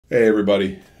Hey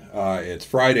everybody, it's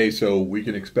Friday, so we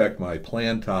can expect my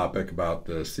planned topic about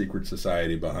the secret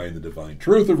society behind the divine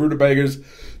truth of rutabagas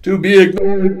to be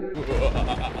ignored.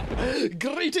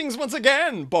 Greetings once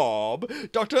again, Bob.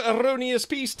 Dr. Erroneous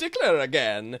P. Stickler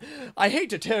again. I hate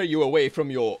to tear you away from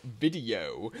your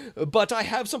video, but I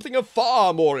have something of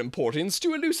far more importance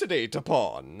to elucidate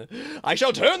upon. I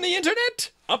shall turn the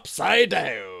internet upside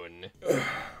down.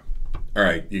 All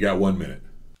right, you got 1 minute.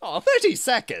 Aw, 30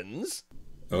 seconds?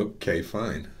 Okay,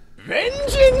 fine.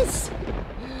 Vengeance!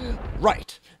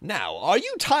 Right. Now, are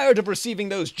you tired of receiving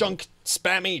those junk,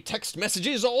 spammy text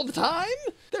messages all the time?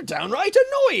 They're downright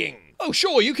annoying. Oh,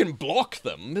 sure, you can block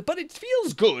them, but it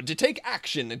feels good to take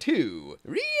action, too.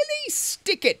 Really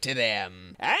stick it to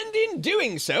them. And in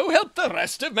doing so, help the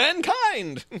rest of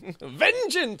mankind.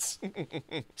 Vengeance!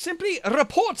 Simply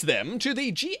report them to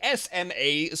the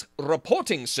GSMA's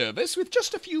reporting service with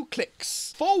just a few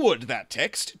clicks. Forward that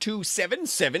text to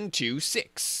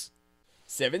 7726.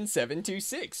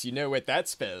 7726, you know what that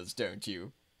spells, don't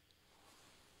you?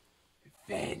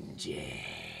 Vengeance.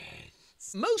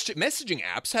 Most messaging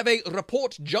apps have a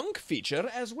report junk feature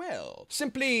as well.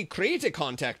 Simply create a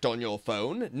contact on your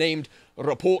phone named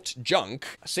report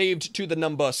junk, saved to the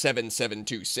number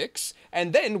 7726,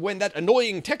 and then when that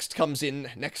annoying text comes in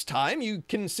next time, you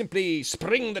can simply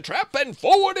spring the trap and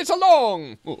forward it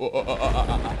along.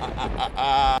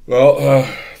 Well,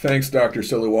 thanks, Dr.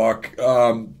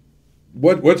 Sillywalk.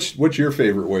 What's your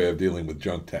favorite way of dealing with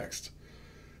junk text?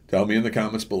 Tell me in the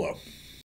comments below.